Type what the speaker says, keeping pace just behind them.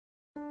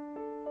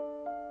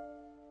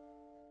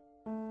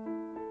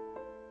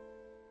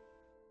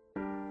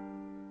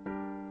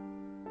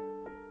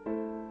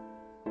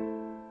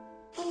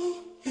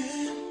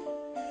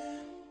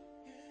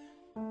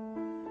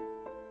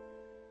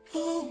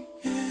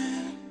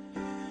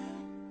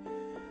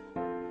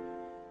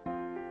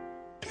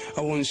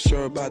I wasn't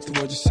sure about the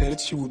words you said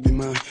that you would be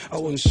mine. I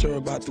wasn't sure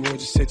about the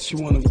words you said that you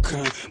one of a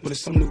kind. But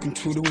as I'm looking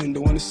through the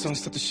window when the sun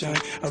started to shine,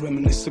 I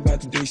reminisce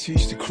about the days you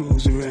used to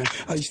cruise around.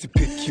 I used to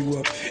pick you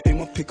up in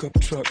my pickup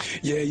truck.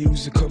 Yeah, you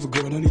was a cover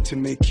girl, no need to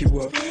make you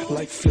up.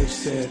 Like Flip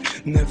said,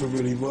 never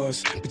really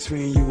was.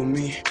 Between you and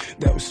me,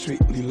 that was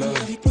strictly love.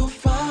 Love your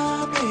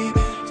profile, baby.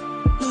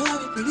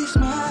 Love your pretty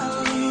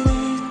smile,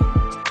 lady.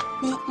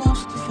 But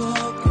most of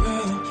all,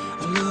 girl,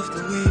 I love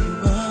the way you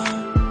are.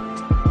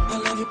 I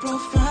love your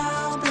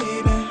profile,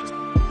 baby.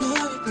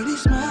 Love your pretty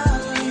smile,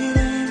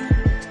 lady.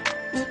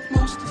 But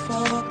most of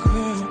all,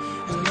 girl,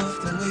 I love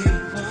the way you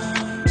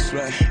are. That's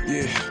right,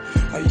 yeah.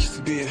 I used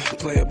to be a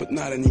player, but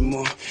not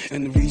anymore.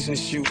 And the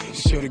reason's you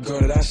show the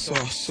girl that I saw.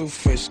 So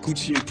fresh,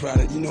 Gucci and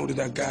Prada, you know that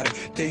I got a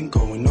thing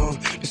going on.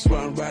 That's why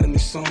I'm writing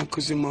this song,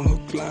 cause in my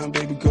hook line,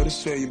 baby girl,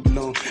 that's where you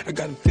belong. I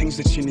got the things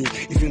that you need,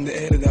 even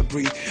the air that I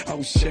breathe. I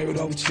will share it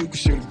all with you,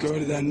 cause you're the girl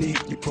that I need.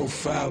 Your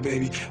profile,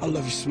 baby, I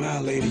love your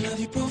smile, lady. I love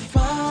your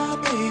profile,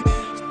 baby.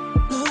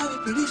 Love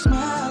your pretty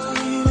smile,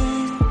 lady.